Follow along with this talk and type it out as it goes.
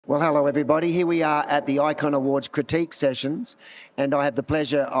Well, hello, everybody. Here we are at the Icon Awards Critique sessions, and I have the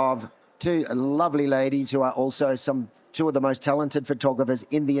pleasure of two lovely ladies who are also two of the most talented photographers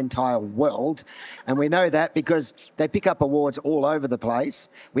in the entire world. And we know that because they pick up awards all over the place.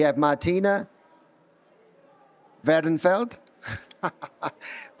 We have Martina Warenfeldt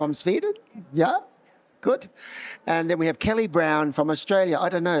from Sweden. Yeah, good. And then we have Kelly Brown from Australia. I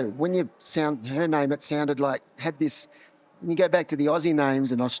don't know, when you sound her name, it sounded like, had this, you go back to the Aussie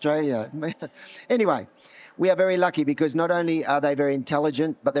names in Australia. Anyway, we are very lucky because not only are they very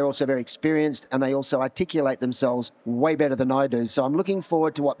intelligent, but they're also very experienced, and they also articulate themselves way better than I do. So I'm looking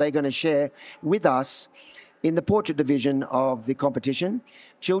forward to what they're going to share with us in the portrait division of the competition,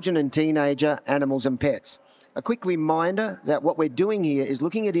 Children and Teenager, Animals and Pets. A quick reminder that what we're doing here is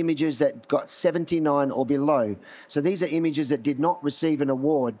looking at images that got 79 or below. So these are images that did not receive an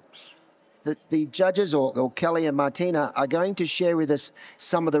award. The judges, or Kelly and Martina, are going to share with us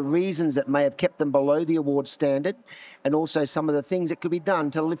some of the reasons that may have kept them below the award standard, and also some of the things that could be done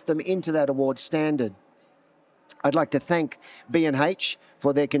to lift them into that award standard. I'd like to thank B&H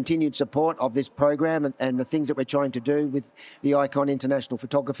for their continued support of this program and the things that we're trying to do with the Icon International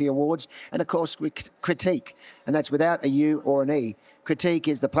Photography Awards, and of course Critiq, and that's without a U or an E. Critiq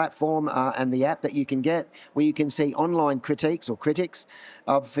is the platform and the app that you can get where you can see online critiques or critics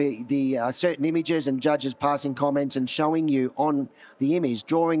of the certain images, and judges passing comments and showing you on the image,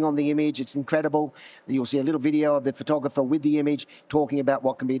 drawing on the image. It's incredible. You'll see a little video of the photographer with the image talking about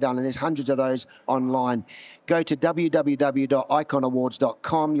what can be done, and there's hundreds of those online. Go to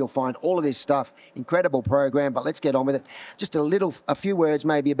www.iconawards.com. You'll find all of this stuff. Incredible program, but let's get on with it. Just a few words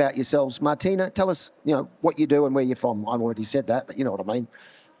maybe about yourselves. Martina, tell us, what you do and where you're from. I've already said that, but you know what I mean.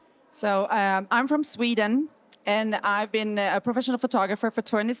 So I'm from Sweden, and I've been a professional photographer for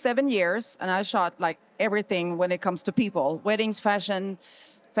 27 years, and I shot like everything when it comes to people, weddings, fashion,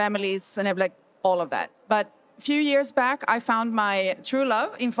 families, and like all of that. But a few years back, I found my true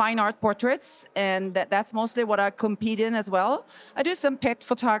love in fine art portraits, and that's mostly what I compete in as well. I do some pet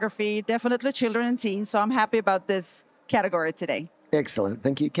photography, definitely children and teens, so I'm happy about this category today. Excellent.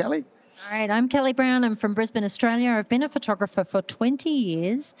 Thank you, Kelly. All right, I'm Kelly Brown. I'm from Brisbane, Australia. I've been a photographer for 20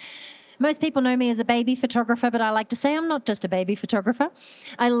 years. Most people know me as a baby photographer, but I like to say I'm not just a baby photographer.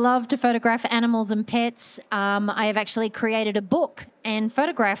 I love to photograph animals and pets. I have actually created a book and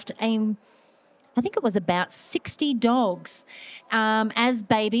photographed I think it was about 60 dogs as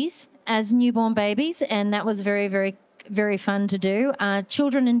babies, as newborn babies, and that was very, very, very fun to do.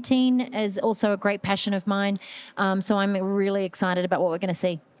 Children and teen is also a great passion of mine, so I'm really excited about what we're going to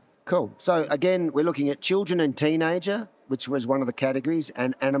see. Cool. So again, we're looking at children and teenager, which was one of the categories,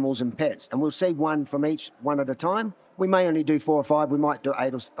 and animals and pets. And we'll see one from each, one at a time. We may only do 4 or 5. We might do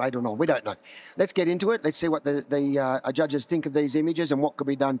 8 or 9. We don't know. Let's get into it. Let's see what the judges think of these images and what could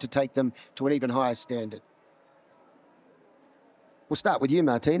be done to take them to an even higher standard. We'll start with you,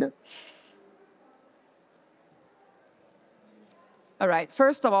 Martina. All right.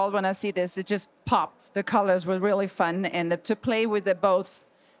 First of all, when I see this, it just popped. The colors were really fun, and to play with the both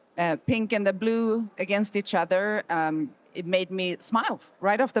pink and the blue against each other, it made me smile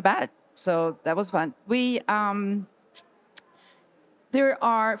right off the bat. So that was fun. There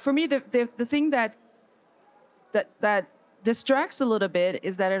are, for me, the thing that distracts a little bit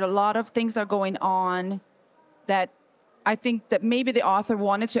is that a lot of things are going on that I think that maybe the author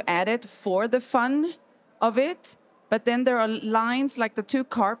wanted to add it for the fun of it, but then there are lines like the 2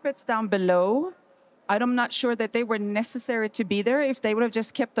 carpets down below. I'm not sure that they were necessary to be there. If they would have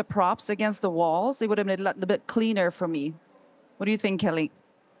just kept the props against the walls, it would have been a little bit cleaner for me. What do you think, Kelly?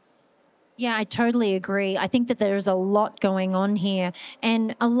 Yeah, I totally agree. I think that there's a lot going on here,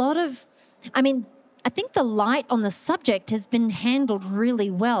 and I think the light on the subject has been handled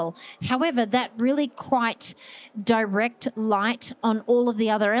really well. However, that really quite direct light on all of the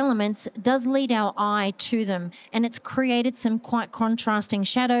other elements does lead our eye to them. And it's created some quite contrasting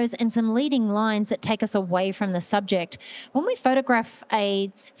shadows and some leading lines that take us away from the subject. When we photograph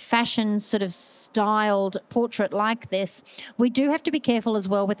a fashion sort of styled portrait like this, we do have to be careful as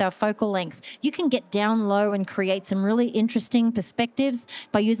well with our focal length. You can get down low and create some really interesting perspectives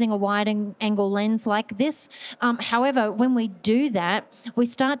by using a wide angle lens like this. However, when we do that, we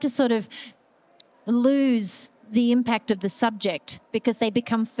start to sort of lose the impact of the subject because they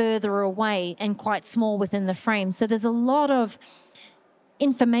become further away and quite small within the frame. So there's a lot of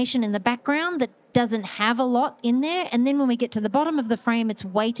information in the background that doesn't have a lot in there. And then when we get to the bottom of the frame, it's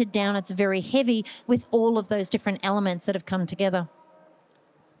weighted down, it's very heavy with all of those different elements that have come together.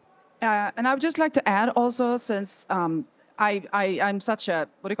 And I would just like to add also, since I'm such a,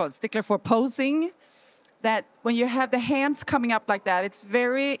 stickler for posing, that when you have the hands coming up like that, it's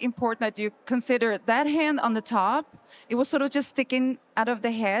very important that you consider that hand on the top. It was sort of just sticking out of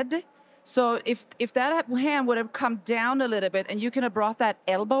the head. So if that hand would have come down a little bit and you could have brought that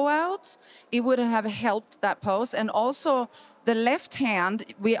elbow out, it would have helped that pose. And also the left hand,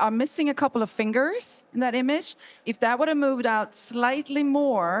 we are missing a couple of fingers in that image. If that would have moved out slightly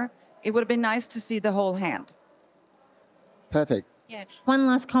more, it would have been nice to see the whole hand. Perfect. Yeah. One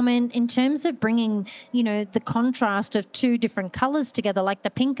last comment in terms of bringing, the contrast of two different colors together, like the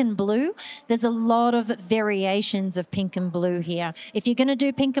pink and blue. There's a lot of variations of pink and blue here. If you're going to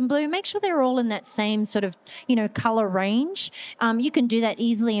do pink and blue, make sure they're all in that same sort of, color range. You can do that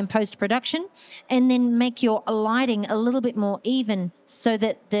easily in post-production, and then make your lighting a little bit more even so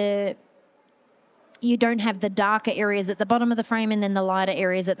that you don't have the darker areas at the bottom of the frame and then the lighter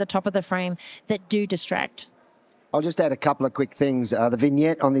areas at the top of the frame that do distract. I'll just add a couple of quick things. The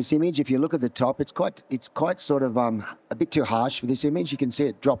vignette on this image, if you look at the top, it's quite sort of a bit too harsh for this image. You can see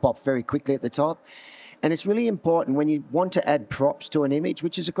it drop off very quickly at the top. And it's really important when you want to add props to an image,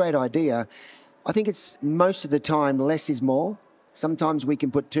 which is a great idea. I think it's most of the time less is more. Sometimes we can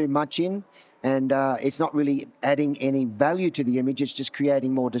put too much in and it's not really adding any value to the image. It's just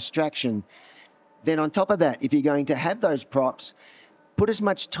creating more distraction. Then on top of that, if you're going to have those props, put as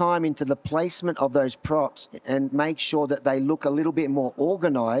much time into the placement of those props and make sure that they look a little bit more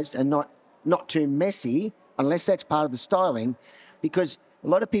organised and not too messy, unless that's part of the styling, because a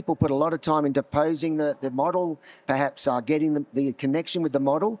lot of people put a lot of time into posing the model, perhaps getting the connection with the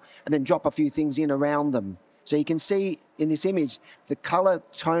model, and then drop a few things in around them. So you can see in this image the colour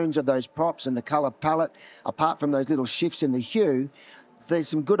tones of those props and the colour palette, apart from those little shifts in the hue, there's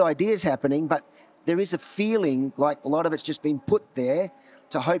some good ideas happening, but there is a feeling like a lot of it's just been put there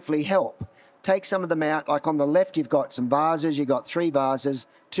to hopefully help. Take some of them out, like on the left you've got some vases, you've got 3 vases,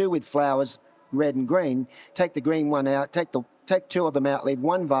 2 with flowers, red and green. Take the green one out, take 2 of them out, leave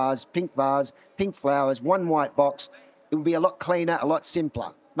 1 vase, pink flowers, 1 white box. It would be a lot cleaner, a lot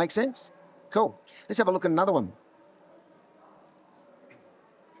simpler. Make sense? Cool. Let's have a look at another one.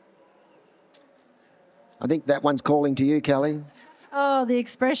 I think that one's calling to you, Kelly. Oh, the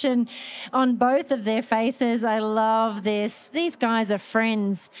expression on both of their faces. I love this. These guys are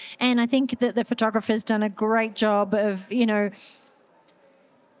friends. And I think that the photographer's done a great job of,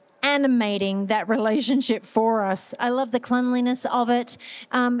 animating that relationship for us. I love the cleanliness of it.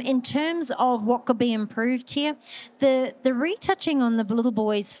 In terms of what could be improved here, the retouching on the little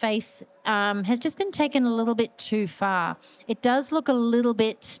boy's face has just been taken a little bit too far. It does look a little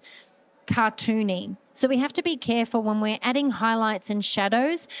bit cartoony. So we have to be careful when we're adding highlights and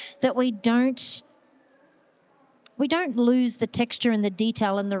shadows that we don't lose the texture and the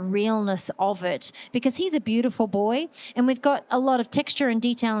detail and the realness of it, because he's a beautiful boy and we've got a lot of texture and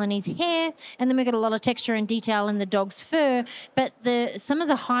detail in his hair, and then we've got a lot of texture and detail in the dog's fur, but some of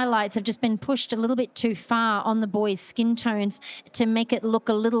the highlights have just been pushed a little bit too far on the boy's skin tones to make it look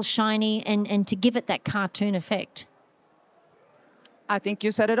a little shiny and to give it that cartoon effect. I think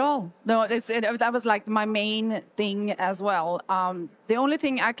you said it all. No, that was like my main thing as well. The only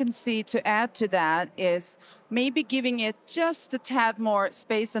thing I can see to add to that is maybe giving it just a tad more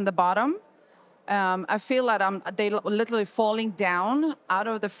space in the bottom. I feel that they literally falling down out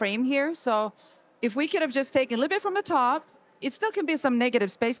of the frame here. So if we could have just taken a little bit from the top, it still can be some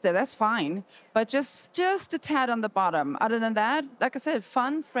negative space there. That's fine. But just a tad on the bottom. Other than that, like I said,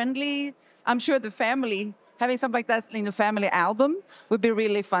 fun, friendly. I'm sure the family, having something like that in the family album would be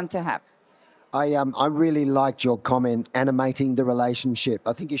really fun to have. I really liked your comment, animating the relationship.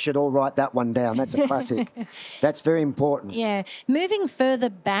 I think you should all write that one down. That's a classic. That's very important. Yeah. Moving further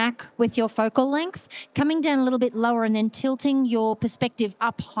back with your focal length, coming down a little bit lower and then tilting your perspective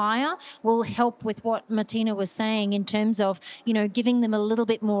up higher will help with what Martina was saying in terms of, giving them a little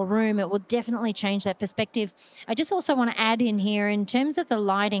bit more room. It will definitely change that perspective. I just also want to add in here, in terms of the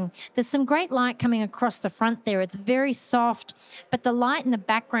lighting, there's some great light coming across the front there. It's very soft, but the light in the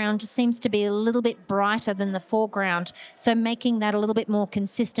background just seems to be a little bit brighter than the foreground. So making that a little bit more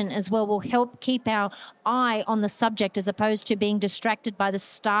consistent as well will help keep our eye on the subject as opposed to being distracted by the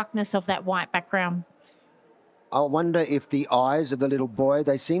starkness of that white background. I wonder if the eyes of the little boy,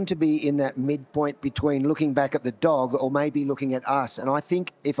 they seem to be in that midpoint between looking back at the dog or maybe looking at us. And I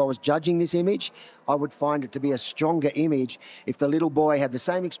think if I was judging this image, I would find it to be a stronger image if the little boy had the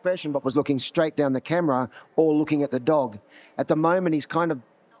same expression but was looking straight down the camera or looking at the dog. At the moment, he's kind of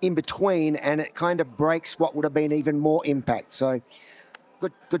in between, and it kind of breaks what would have been even more impact. So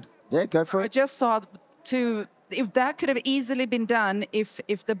good. Yeah, go for it. I just saw two that could have easily been done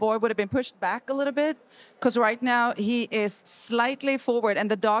if the boy would have been pushed back a little bit, because right now he is slightly forward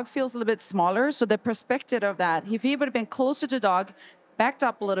and the dog feels a little bit smaller. So the perspective of that, if he would have been closer to the dog, backed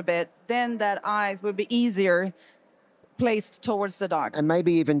up a little bit, then that eyes would be easier placed towards the dog. And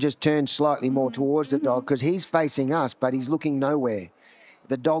maybe even just turn slightly more towards the dog, because he's facing us, but he's looking nowhere.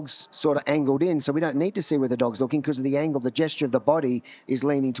 The dog's sort of angled in, so we don't need to see where the dog's looking because of the angle, the gesture of the body is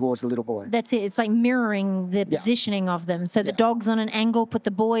leaning towards the little boy. That's it. It's like mirroring the positioning of them. So the dog's on an angle, put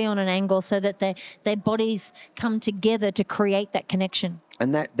the boy on an angle so that their bodies come together to create that connection.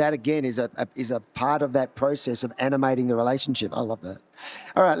 And that again is a part of that process of animating the relationship. I love that.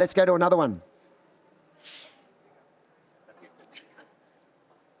 All right, let's go to another one.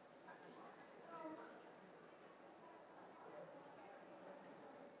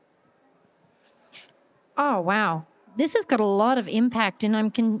 Oh, wow. This has got a lot of impact, and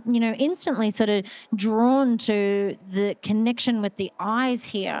I'm instantly sort of drawn to the connection with the eyes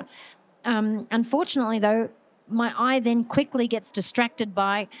here. Unfortunately, though, my eye then quickly gets distracted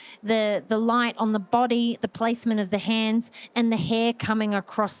by the light on the body, the placement of the hands, and the hair coming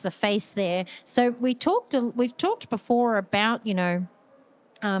across the face there. So we've talked before about,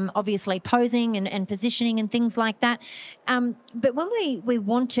 obviously posing and positioning and things like that. But when we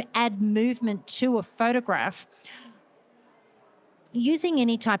want to add movement to a photograph, using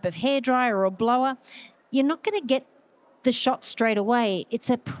any type of hairdryer or blower, you're not going to get the shot straight away. It's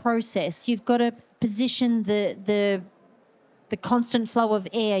a process. You've got to position the constant flow of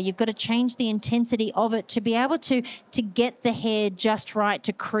air. You've got to change the intensity of it to be able to get the hair just right,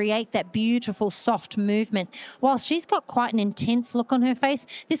 to create that beautiful soft movement. While she's got quite an intense look on her face,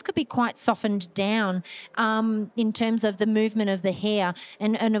 this could be quite softened down in terms of the movement of the hair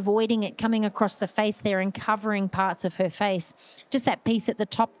and avoiding it coming across the face there and covering parts of her face. Just that piece at the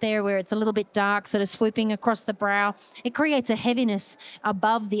top there where it's a little bit dark, sort of swooping across the brow, it creates a heaviness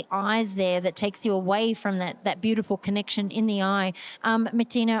above the eyes there that takes you away from that beautiful connection in the eye.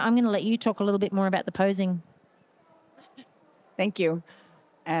 Martina, I'm going to let you talk a little bit more about the posing. Thank you.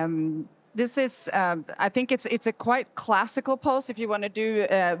 This is, I think it's a quite classical pose if you want to do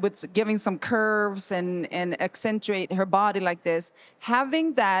with giving some curves and accentuate her body like this.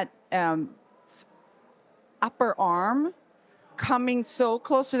 Having that upper arm coming so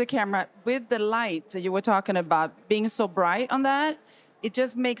close to the camera with the light that you were talking about being so bright on that, it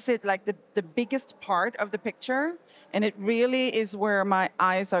just makes it like the biggest part of the picture. And it really is where my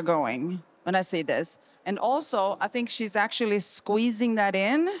eyes are going when I see this. And also, I think she's actually squeezing that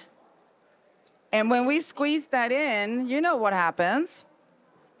in. And when we squeeze that in, you know what happens.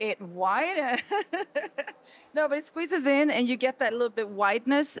 It widens. No, but it squeezes in and you get that little bit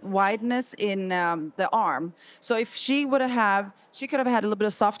wideness in the arm. So if she could have had a little bit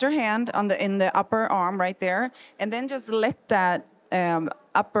of softer hand in the upper arm right there, and then just let that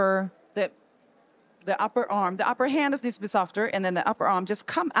the upper hand needs to be softer, and then the upper arm just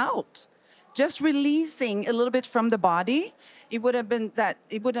come out, just releasing a little bit from the body. It would have been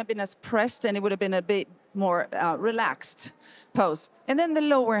as pressed, and it would have been a bit more relaxed pose. And then the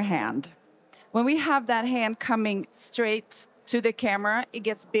lower hand. When we have that hand coming straight to the camera, it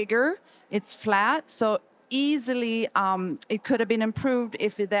gets bigger, it's flat, so easily it could have been improved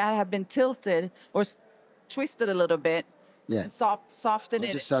if that had been tilted or twisted a little bit. Yeah. Soften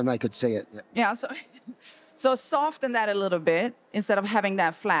it. Just so they could see it. Yeah, so soften that a little bit instead of having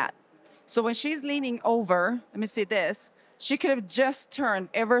that flat. So when she's leaning over, let me see this, she could have just turned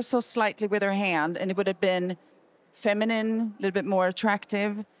ever so slightly with her hand, and it would have been feminine, a little bit more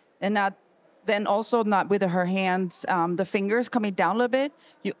attractive, and not with her hands, the fingers coming down a little bit.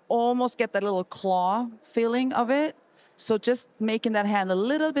 You almost get that little claw feeling of it. So just making that hand a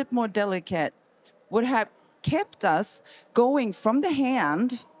little bit more delicate would have kept us going from the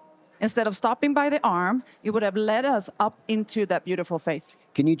hand. Instead of stopping by the arm, it would have led us up into that beautiful face.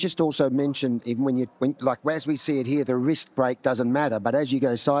 Can you just also mention, even when like as we see it here, the wrist break doesn't matter, but as you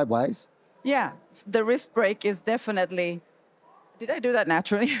go sideways. Yeah, the wrist break is definitely. Did I do that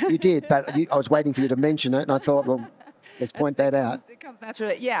naturally? You did, but I was waiting for you to mention it, and I thought, well, let's point that out. It comes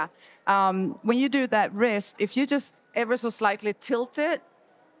naturally, yeah. When you do that wrist, if you just ever so slightly tilt it,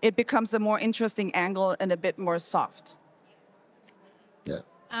 it becomes a more interesting angle and a bit more soft. Yeah.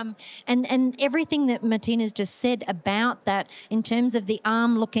 And everything that Martina's just said about that in terms of the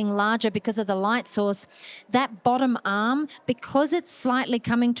arm looking larger because of the light source, that bottom arm, because it's slightly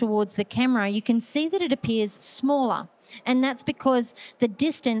coming towards the camera, you can see that it appears smaller. And that's because the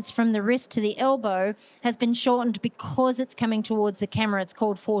distance from the wrist to the elbow has been shortened because it's coming towards the camera. It's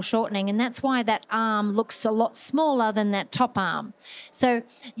called foreshortening. And that's why that arm looks a lot smaller than that top arm. So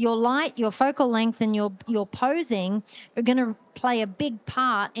your light, your focal length, and your posing are going to play a big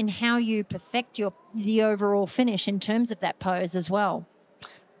part in how you perfect the overall finish in terms of that pose as well.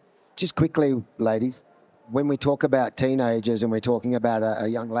 Just quickly, ladies, when we talk about teenagers and we're talking about a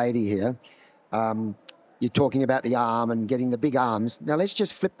young lady here, you're talking about the arm and getting the big arms. Now, let's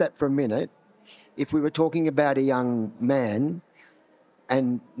just flip that for a minute. If we were talking about a young man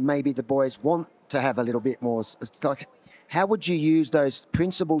and maybe the boys want to have a little bit more, like, how would you use those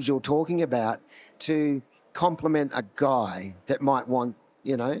principles you're talking about to complement a guy that might want,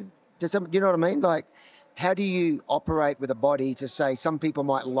 you know, you know what I mean? Like, how do you operate with a body to say some people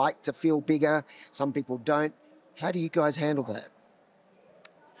might like to feel bigger, some people don't? How do you guys handle that?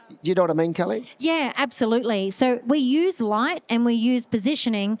 You know what I mean, Kelly? Yeah, absolutely. So we use light and we use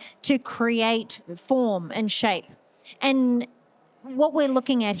positioning to create form and shape. And what we're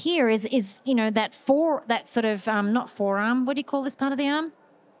looking at here is you know, that sort of, not forearm, what do you call this part of the arm?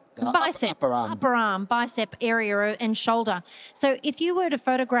 Bicep, upper arm, bicep area and shoulder. So if you were to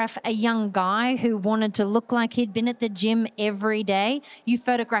photograph a young guy who wanted to look like he'd been at the gym every day, you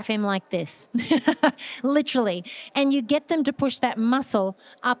photograph him like this, literally. And you get them to push that muscle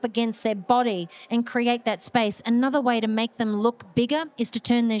up against their body and create that space. Another way to make them look bigger is to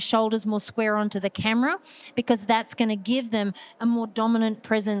turn their shoulders more square onto the camera, because that's going to give them a more dominant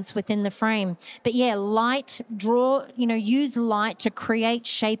presence within the frame. But yeah, use light to create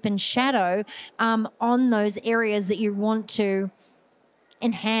shape and shadow on those areas that you want to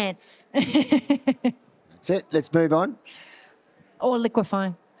enhance. That's it. Let's move on. Or liquefy.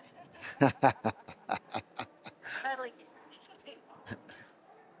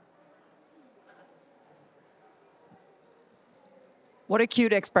 What a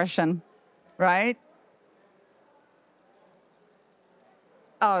cute expression, right?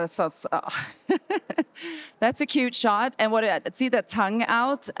 Oh, that's a cute shot. And see that tongue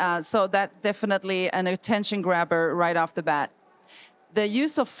out? So that definitely an attention grabber right off the bat. The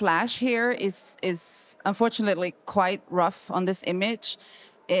use of flash here is unfortunately quite rough on this image.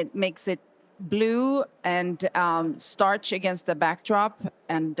 It makes it blue and starch against the backdrop,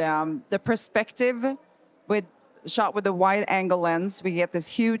 and the perspective shot with a wide angle lens, we get this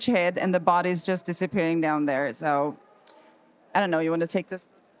huge head and the body's just disappearing down there. So I don't know, you want to take this?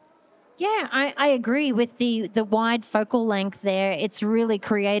 Yeah, I agree with the wide focal length there. It's really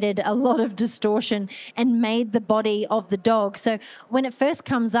created a lot of distortion and made the body of the dog. So when it first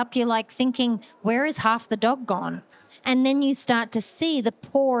comes up, you're like thinking, where is half the dog gone? And then you start to see the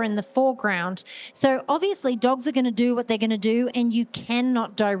paw in the foreground. So obviously dogs are going to do what they're going to do, and you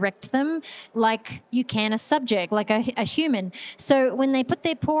cannot direct them like you can a subject, like a human. So when they put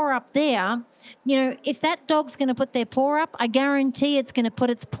their paw up there, you know, if that dog's going to put their paw up, I guarantee it's going to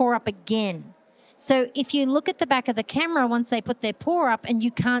put its paw up again. So if you look at the back of the camera once they put their paw up and you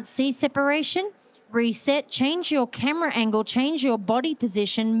can't see separation, reset, change your camera angle, change your body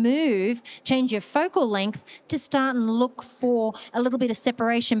position, move, change your focal length to start and look for a little bit of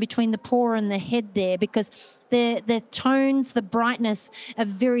separation between the paw and the head there, because the tones, the brightness are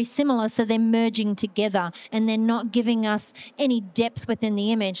very similar, so they're merging together and they're not giving us any depth within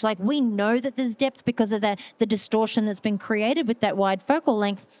the image. Like, we know that there's depth because of the distortion that's been created with that wide focal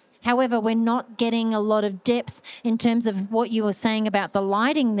length. However, we're not getting a lot of depth in terms of what you were saying about the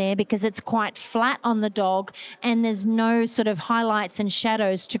lighting there, because it's quite flat on the dog and there's no sort of highlights and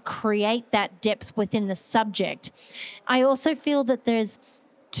shadows to create that depth within the subject. I also feel that there's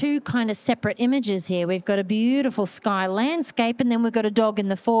two kind of separate images here. We've got a beautiful sky landscape and then we've got a dog in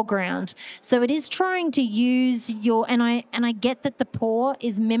the foreground. So it is trying to use and I get that the paw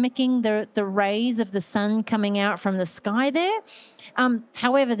is mimicking the rays of the sun coming out from the sky there.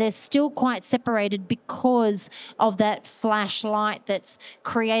 However, they're still quite separated because of that flash light that's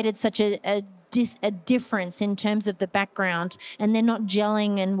created such a difference in terms of the background, and they're not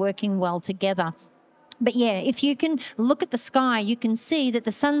gelling and working well together. But yeah, if you can look at the sky, you can see that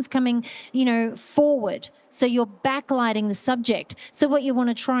the sun's coming, forward. So you're backlighting the subject. So what you want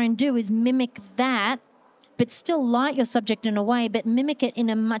to try and do is mimic that, but still light your subject in a way, but mimic it in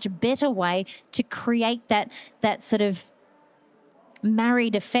a much better way to create that sort of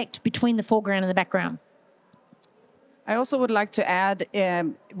married effect between the foreground and the background. I also would like to add,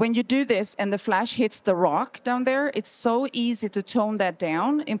 when you do this and the flash hits the rock down there, it's so easy to tone that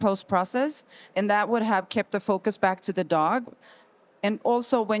down in post-process, and that would have kept the focus back to the dog. And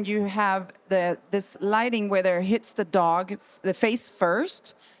also when you have this lighting where it hits the dog, the face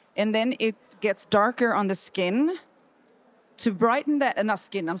first, and then it gets darker on the skin, to brighten that, not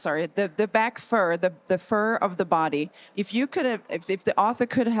skin, I'm sorry, the back fur, the fur of the body. If you could have, if the author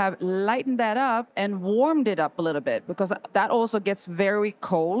could have lightened that up and warmed it up a little bit, because that also gets very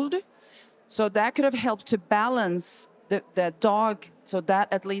cold. So that could have helped to balance the dog, so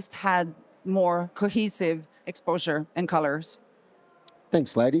that at least had more cohesive exposure and colors.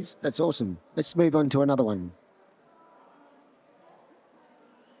 Thanks, ladies. That's awesome. Let's move on to another one.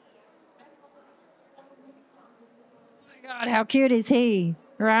 God, how cute is he,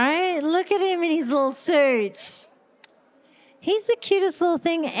 right? Look at him in his little suit. He's the cutest little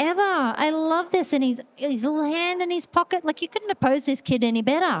thing ever. I love this. And his little hand in his pocket. Like, you couldn't have posed this kid any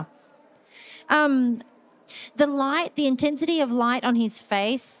better. The light, the intensity of light on his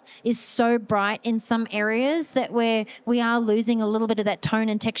face is so bright in some areas that we are losing a little bit of that tone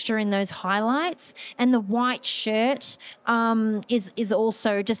and texture in those highlights. And the white shirt is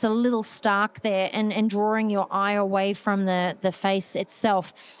also just a little stark there and drawing your eye away from the face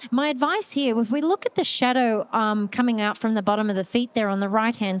itself. My advice here, if we look at the shadow coming out from the bottom of the feet there on the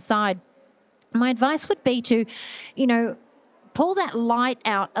right-hand side, my advice would be to, pull that light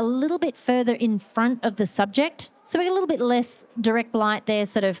out a little bit further in front of the subject. So we get a little bit less direct light there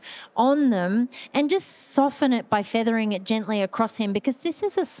sort of on them, and just soften it by feathering it gently across him, because this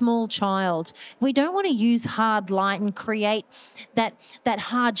is a small child. We don't want to use hard light and create that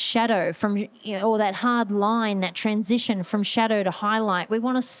hard shadow from, or that hard line, that transition from shadow to highlight. We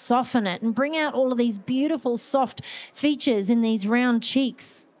want to soften it and bring out all of these beautiful soft features in these round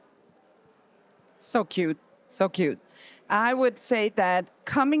cheeks. So cute, so cute. I would say that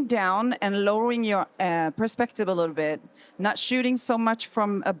coming down and lowering your perspective a little bit, not shooting so much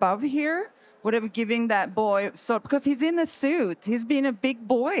from above here, would have given that boy, so because he's in a suit, he's been a big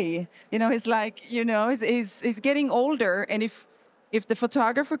boy. He's like, he's getting older. And if the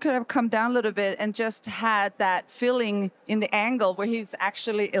photographer could have come down a little bit and just had that feeling in the angle where he's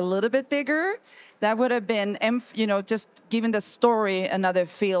actually a little bit bigger, that would have been, just giving the story another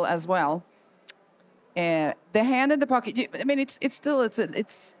feel as well. The hand in the pocket. I mean, it's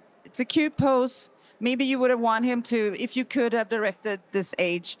a cute pose. Maybe you would have wanted him to, if you could have directed this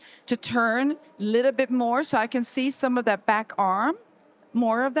age, to turn a little bit more, so I can see some of that back arm,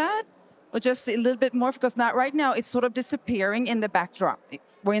 more of that, or just a little bit more, because not right now it's sort of disappearing in the backdrop.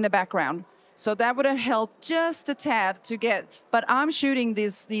 We're in the background, so that would have helped just a tad to get. But I'm shooting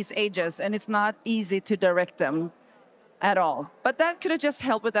these ages, and it's not easy to direct them at all. But that could have just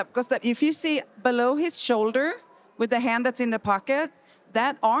helped with that, because if you see below his shoulder with the hand that's in the pocket,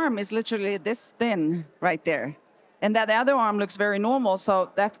 that arm is literally this thin right there. And that other arm looks very normal,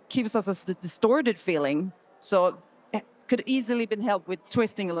 so that gives us a distorted feeling. So it could easily been helped with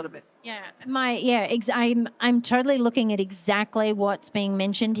twisting a little bit. I'm totally looking at exactly what's being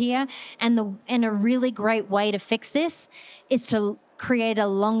mentioned here, and a really great way to fix this is to create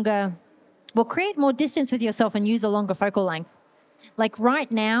create more distance with yourself and use a longer focal length. Like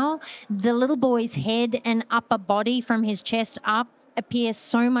right now, the little boy's head and upper body from his chest up appear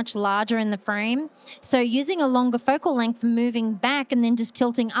so much larger in the frame. So using a longer focal length, moving back and then just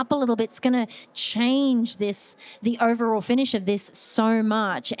tilting up a little bit, is going to change the overall finish of this so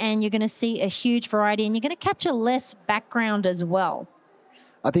much. And you're going to see a huge variety, and you're going to capture less background as well.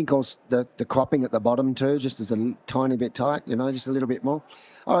 I think also the cropping at the bottom too, just is a tiny bit tight, just a little bit more.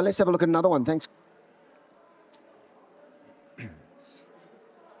 All right, let's have a look at another one. Thanks.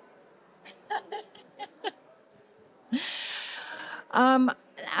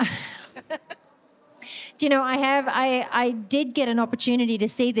 Do you know, I did get an opportunity to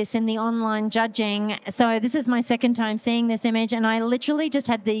see this in the online judging. So this is my second time seeing this image, and I literally just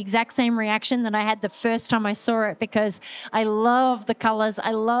had the exact same reaction that I had the first time I saw it, because I love the colors,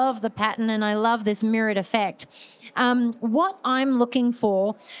 I love the pattern, and I love this mirrored effect. What I'm looking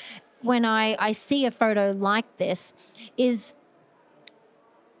for when I see a photo like this is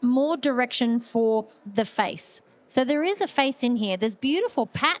more direction for the face. So there is a face in here. There's beautiful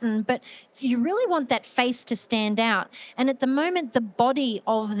pattern, but you really want that face to stand out. And at the moment, the body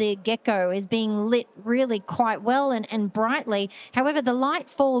of the gecko is being lit really quite well and brightly. However, the light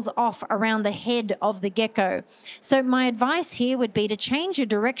falls off around the head of the gecko. So my advice here would be to change your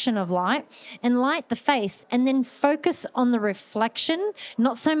direction of light and light the face, and then focus on the reflection,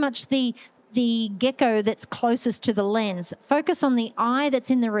 not so much the gecko that's closest to the lens. Focus on the eye that's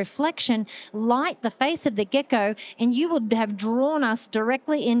in the reflection, light the face of the gecko, and you would have drawn us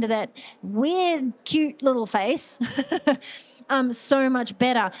directly into that weird, cute little face. So much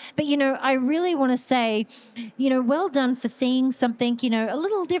better. But, I really want to say, well done for seeing something, a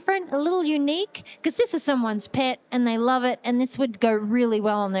little different, a little unique, because this is someone's pet and they love it, and this would go really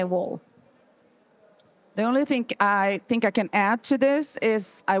well on their wall. The only thing I think I can add to this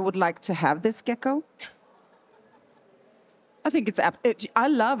is I would like to have this gecko. I think I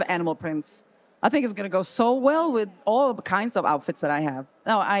love animal prints. I think it's going to go so well with all kinds of outfits that I have.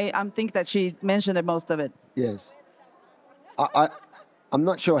 No, I think that she mentioned most of it. Yes. I'm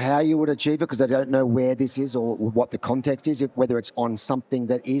not sure how you would achieve it because I don't know where this is or what the context is, whether it's on something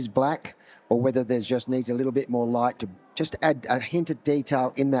that is black or whether there's just needs a little bit more light to just add a hint of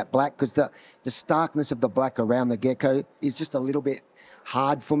detail in that black, because the starkness of the black around the gecko is just a little bit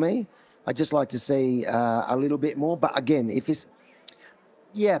hard for me. I'd just like to see a little bit more. But again, if it's,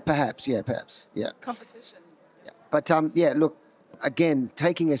 perhaps, yeah. Composition. Yeah. But look, again,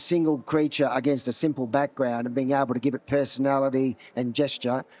 taking a single creature against a simple background and being able to give it personality and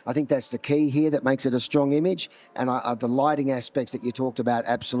gesture, I think that's the key here that makes it a strong image. And the lighting aspects that you talked about,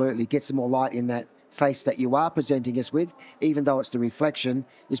 absolutely. Get some more light in that face that you are presenting us with, even though it's the reflection,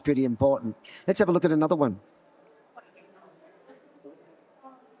 is pretty important. Let's have a look at another one.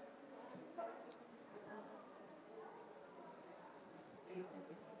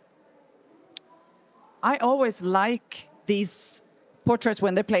 I always like these portraits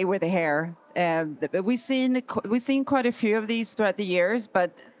when they play with the hair. We've seen quite a few of these throughout the years,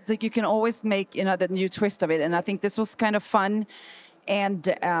 but you can always make the new twist of it. And I think this was kind of fun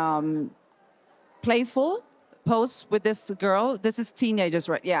and playful pose with this girl. This is teenagers,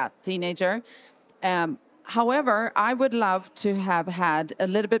 right? Yeah, teenager. However, I would love to have had a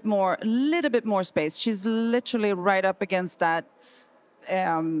little bit more space. She's literally right up against that.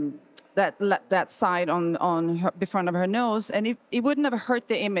 That side on her, in front of her nose, and it wouldn't have hurt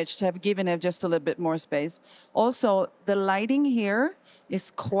the image to have given her just a little bit more space. Also, the lighting here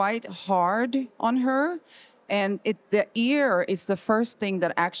is quite hard on her, and the ear is the first thing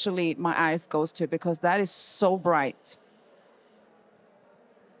that actually my eyes goes to, because that is so bright.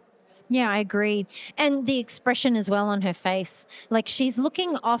 Yeah, I agree. And the expression as well on her face. Like, she's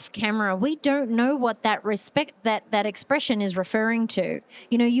looking off camera. We don't know what that expression is referring to.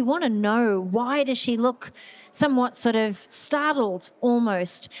 You want to know, why does she look somewhat sort of startled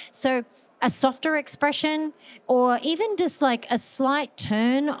almost? So a softer expression, or even just like a slight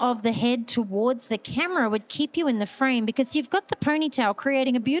turn of the head towards the camera, would keep you in the frame, because you've got the ponytail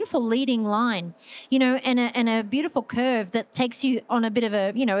creating a beautiful leading line, and a beautiful curve that takes you on a bit of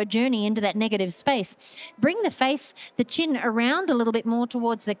a journey into that negative space. Bring the chin around a little bit more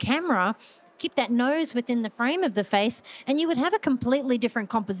towards the camera. Keep that nose within the frame of the face, and you would have a completely different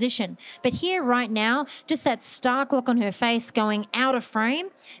composition. But here right now, just that stark look on her face going out of frame,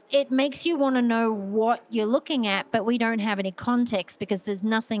 it makes you want to know what you're looking at, but we don't have any context because there's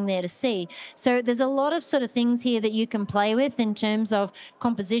nothing there to see. So there's a lot of sort of things here that you can play with in terms of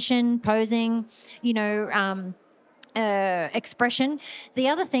composition, posing, expression. The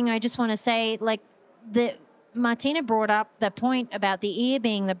other thing I just want to say, Martina brought up the point about the ear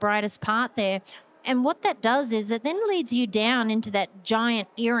being the brightest part there. And what that does is it then leads you down into that giant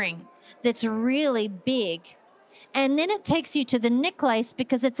earring that's really big. And then it takes you to the necklace,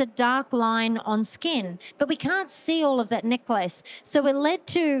 because it's a dark line on skin. But we can't see all of that necklace. So we're led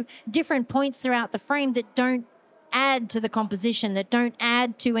to different points throughout the frame that don't add to the composition, that don't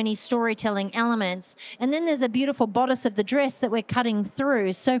add to any storytelling elements. And then there's a beautiful bodice of the dress that we're cutting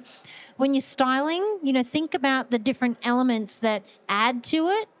through. So when you're styling, think about the different elements that add to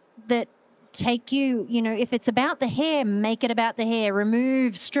it, that take you, if it's about the hair, make it about the hair.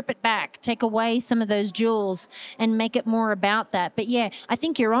 Strip it back, take away some of those jewels and make it more about that. But yeah, I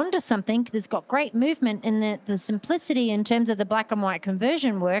think you're onto something. There's got great movement in the simplicity in terms of the black and white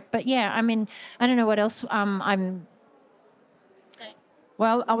conversion work. But yeah, I mean, I don't know what else I'm saying.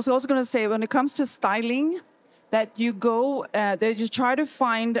 Well, I was also going to say, when it comes to styling, that you try to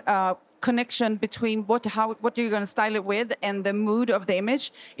find a connection between what you're going to style it with and the mood of the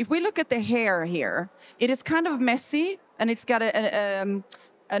image. If we look at the hair here, it is kind of messy, and it's got a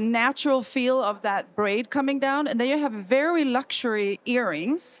natural feel of that braid coming down, and then you have very luxury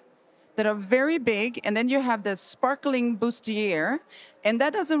earrings that are very big, and then you have the sparkling bustier, and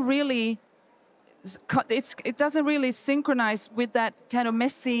that doesn't really synchronize with that kind of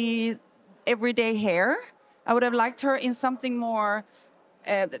messy everyday hair. I would have liked her in something more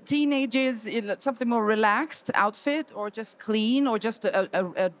teenagers, in something more relaxed outfit, or just clean, or just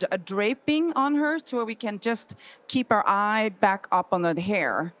a draping on her, so where we can just keep our eye back up on the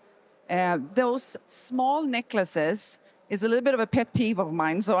hair. Those small necklaces is a little bit of a pet peeve of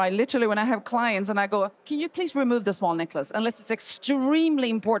mine. So I literally, when I have clients and I go, can you please remove the small necklace, unless it's extremely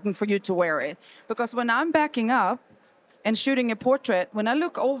important for you to wear it. Because when I'm backing up and shooting a portrait, when I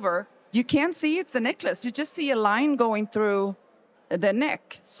look over, you can't see it's a necklace. You just see a line going through the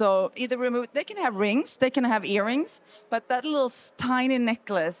neck. So either remove, they can have rings, they can have earrings, but that little tiny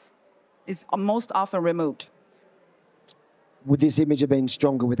necklace is most often removed. Would this image have been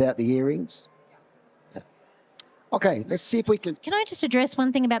stronger without the earrings? Yeah. Okay, let's see if we can. Can I just address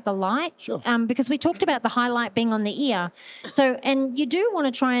one thing about the light? Sure. Because we talked about the highlight being on the ear. So, and you do want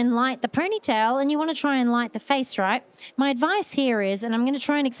to try and light the ponytail and you want to try and light the face, right? My advice here is, and I'm going to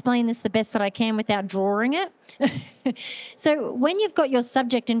try and explain this the best that I can without drawing it. So when you've got your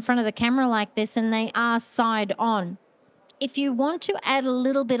subject in front of the camera like this and they are side on, if you want to add a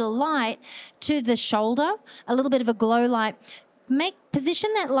little bit of light to the shoulder, a little bit of a glow light,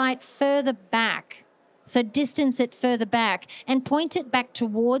 position that light further back. So distance it further back and point it back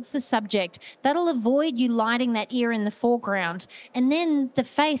towards the subject. That'll avoid you lighting that ear in the foreground. And then the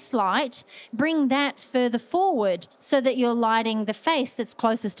face light, bring that further forward so that you're lighting the face that's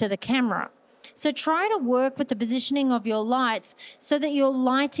closest to the camera. So try to work with the positioning of your lights so that you're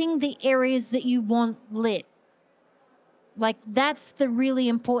lighting the areas that you want lit. Like that's the really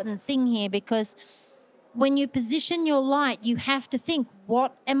important thing here, because when you position your light, you have to think,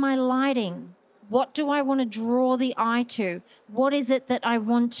 what am I lighting? What do I want to draw the eye to? What is it that I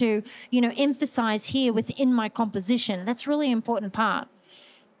want to, emphasize here within my composition? That's really important part.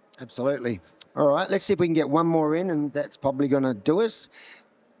 Absolutely. All right, let's see if we can get one more in, and that's probably going to do us.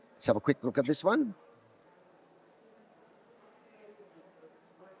 Let's have a quick look at this one.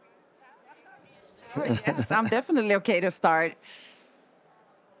 Oh, yes, I'm definitely okay to start.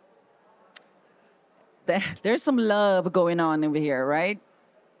 There's some love going on over here, right?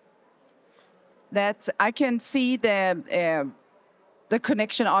 That I can see the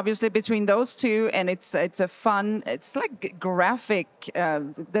connection, obviously, between those two, and it's a fun. It's like graphic,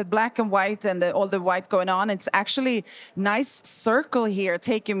 the black and white and all the white going on. It's actually nice circle here,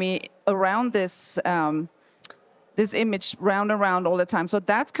 taking me around this. This image round and round all the time. So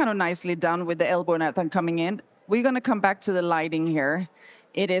that's kind of nicely done with the elbow and everything coming in. We're going to come back to the lighting here.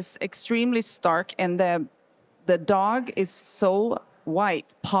 It is extremely stark, and the dog is so white,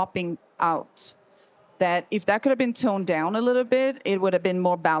 popping out, that if that could have been toned down a little bit, it would have been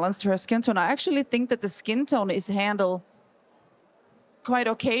more balanced to her skin tone. I actually think that the skin tone is handled quite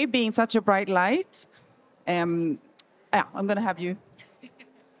okay, being such a bright light. I'm going to have you.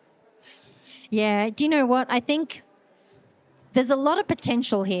 Yeah, do you know what? I think there's a lot of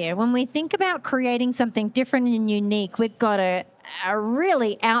potential here. When we think about creating something different and unique, we've got a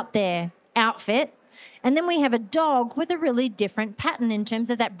really out there outfit, and then we have a dog with a really different pattern in terms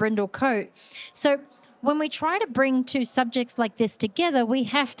of that brindle coat. So when we try to bring two subjects like this together, we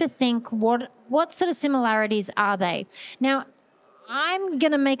have to think what sort of similarities are they? Now, I'm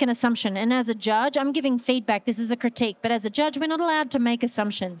going to make an assumption, and as a judge, I'm giving feedback. This is a critique, but as a judge, we're not allowed to make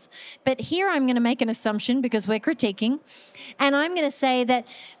assumptions. But here I'm going to make an assumption because we're critiquing, and I'm going to say that,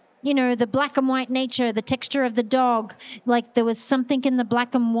 the black and white nature, the texture of the dog, like there was something in the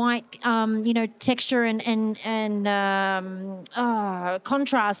black and white, texture and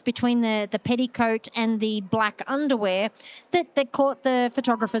contrast between the petticoat and the black underwear that caught the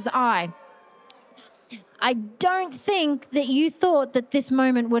photographer's eye. I don't think that you thought that this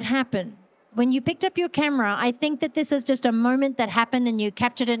moment would happen. When you picked up your camera, I think that this is just a moment that happened and you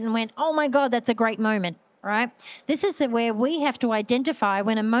captured it and went, oh my God, that's a great moment, right? This is where we have to identify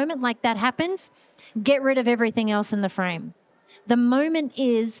when a moment like that happens, get rid of everything else in the frame. The moment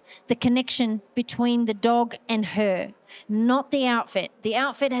is the connection between the dog and her, not the outfit. The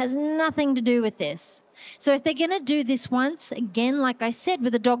outfit has nothing to do with this. So if they're going to do this once, again, like I said,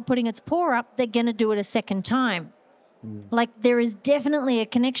 with the dog putting its paw up, they're going to do it a second time. Like there is definitely a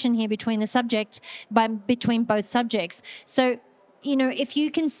connection here between the subject, between both subjects. So, if you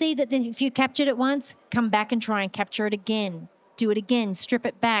can see that if you captured it once, come back and try and capture it again. Do it again, strip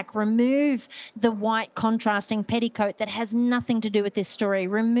it back, remove the white contrasting petticoat that has nothing to do with this story.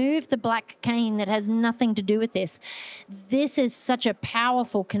 Remove the black cane that has nothing to do with this. This is such a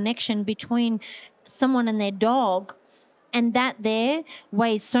powerful connection between someone and their dog, and that there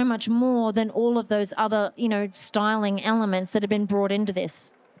weighs so much more than all of those other, styling elements that have been brought into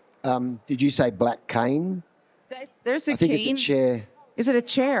this. Did you say black cane? There's a I think cane. it's a chair. Is it a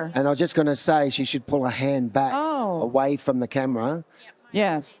chair? And I was just going to say she should pull her hand back away from the camera.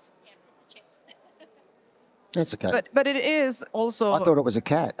 Yes. That's okay. But it is also... I thought it was a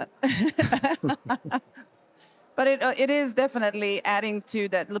cat. But it is definitely adding to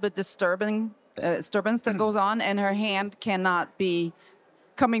that little bit disturbance that goes on, and her hand cannot be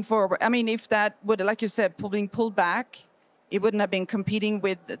coming forward. I mean, if that would, like you said, being pulled back, it wouldn't have been competing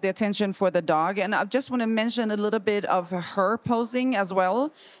with the attention for the dog. And I just want to mention a little bit of her posing as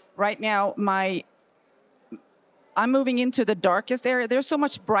well. Right now, my I'm moving into the darkest area. There's so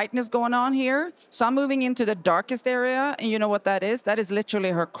much brightness going on here. So I'm moving into the darkest area. And you know what that is? That is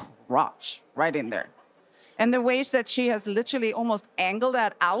literally her crotch right in there. And the way that she has literally almost angled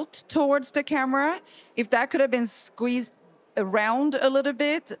that out towards the camera, if that could have been squeezed around a little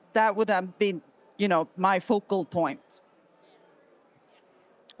bit, that would have been, you know, my focal point.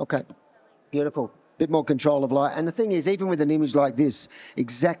 Okay, beautiful. Bit more control of light. And the thing is, even with an image like this,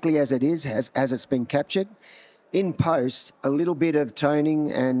 exactly as it is, as it's been captured, in post, a little bit of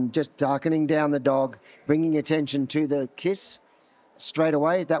toning and just darkening down the dog, bringing attention to the kiss straight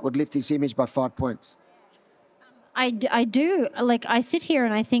away, that would lift this image by 5 points. I do. Like, I sit here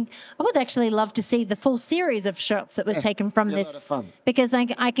and I think I would actually love to see the full series of shots that were taken from this. A lot of fun. Because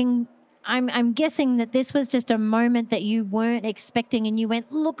I'm guessing that this was just a moment that you weren't expecting and you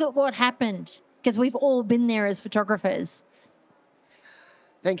went, look at what happened. Because we've all been there as photographers.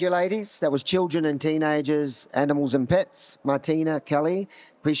 Thank you, ladies. That was children and teenagers, animals and pets. Martina, Kelly,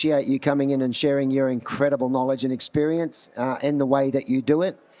 appreciate you coming in and sharing your incredible knowledge and experience and the way that you do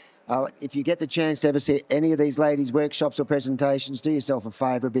it. If you get the chance to ever see any of these ladies' workshops or presentations, do yourself a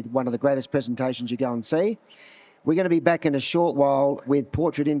favour. It'll be one of the greatest presentations you go and see. We're going to be back in a short while with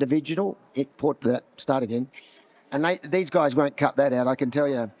Portrait Individual. Start again. And these guys won't cut that out, I can tell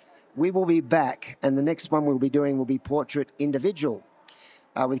you. We will be back, and the next one we'll be doing will be Portrait Individual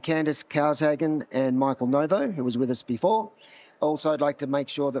with Candice Karshagen and Michael Novo, who was with us before. Also, I'd like to make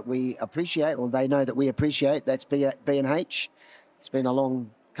sure that we appreciate, or they know that we appreciate, that's B&H. It's been a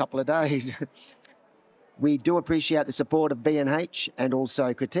long couple of days. We do appreciate the support of B&H and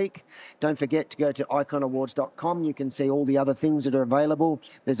also Critiq. Don't forget to go to iconawards.com. You can see all the other things that are available.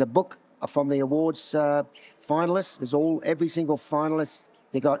 There's a book from the awards finalists. There's every single finalist.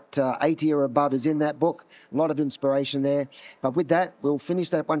 They got 80 or above is in that book. A lot of inspiration there. But with that, we'll finish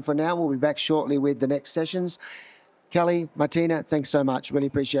that one for now. We'll be back shortly with the next sessions. Kelly, Martina, thanks so much. Really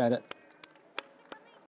appreciate it.